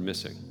holes that are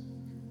missing,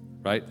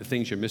 right? The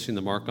things you're missing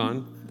the mark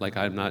on, like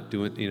I'm not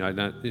doing,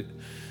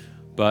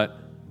 but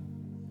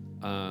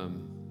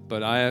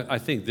I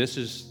think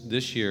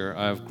this year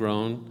I've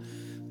grown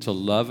to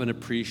love and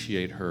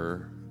appreciate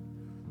her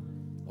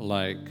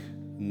like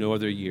no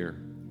other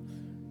year.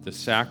 The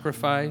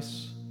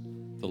sacrifice,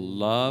 the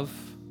love,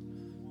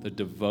 the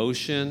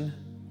devotion,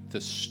 the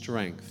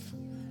strength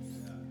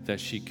that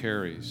she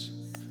carries.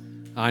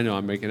 I know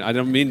I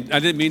didn't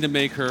mean to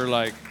make her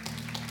like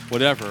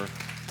whatever,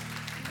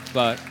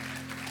 but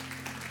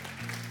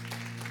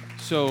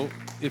so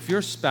if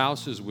your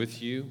spouse is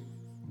with you,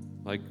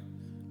 like,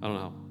 I don't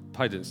know,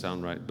 probably didn't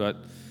sound right, but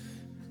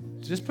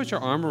just put your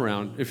arm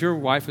around, if your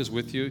wife is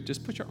with you,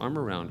 just put your arm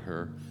around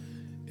her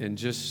and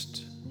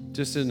just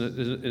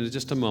in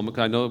just a moment,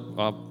 'cause I know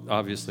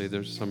obviously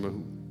there's someone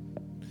who,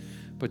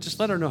 but just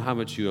let her know how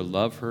much you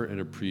love her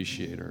and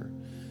appreciate her.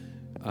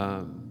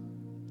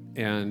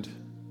 And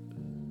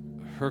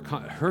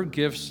her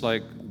gifts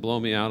like blow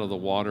me out of the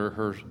water.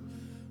 Her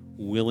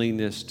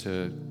willingness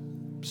to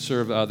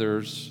serve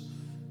others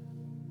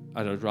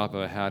at a drop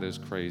of a hat is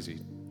crazy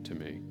to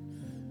me.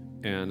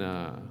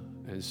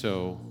 And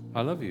so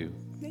I love you.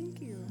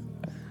 Thank you.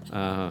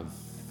 I'm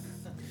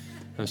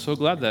so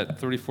glad that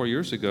 34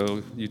 years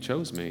ago you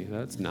chose me.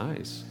 That's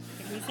nice.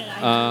 We said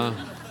I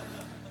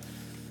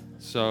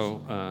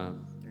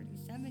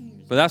 37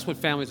 years. But that's what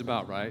family's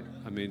about, right?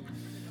 I mean,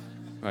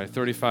 right,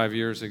 35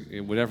 years,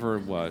 whatever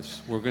it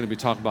was. We're going to be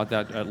talking about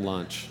that at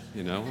lunch,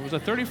 Was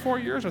it 34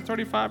 years or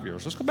 35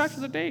 years? Let's go back to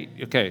the date.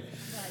 Okay.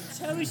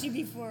 I chose you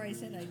before I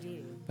said I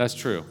do. That's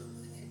true.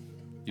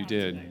 You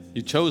did.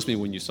 You chose me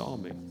when you saw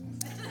me.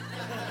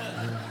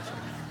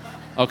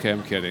 Okay,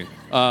 I'm kidding.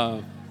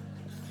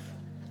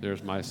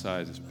 There's my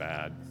size. It's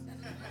bad.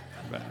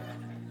 Bad.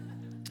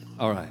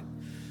 All right.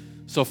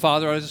 So,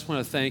 Father, I just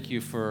want to thank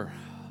you for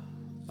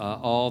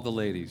all the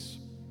ladies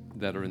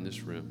that are in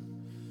this room.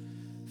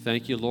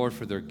 Thank you, Lord,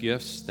 for their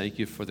gifts. Thank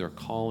you for their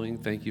calling.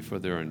 Thank you for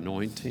their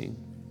anointing.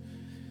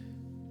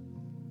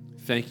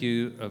 Thank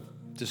you of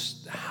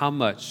just how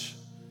much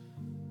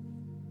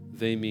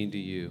they mean to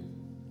you,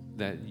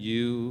 that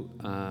you,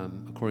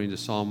 according to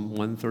Psalm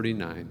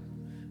 139,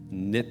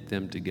 knit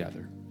them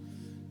together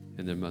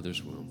in their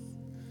mother's womb.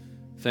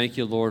 Thank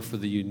you, Lord, for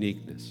the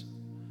uniqueness.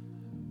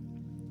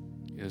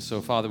 And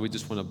so, Father, we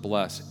just want to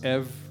bless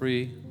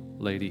every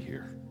lady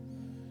here.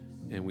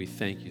 And we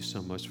thank you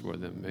so much for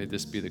them. May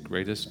this be the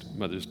greatest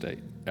Mother's Day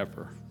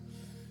ever.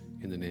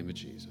 In the name of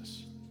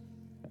Jesus.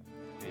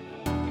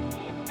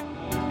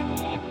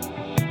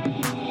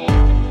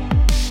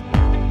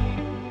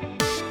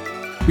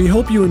 We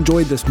hope you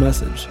enjoyed this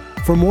message.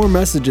 For more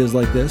messages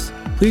like this,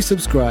 please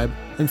subscribe,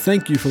 and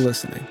thank you for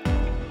listening.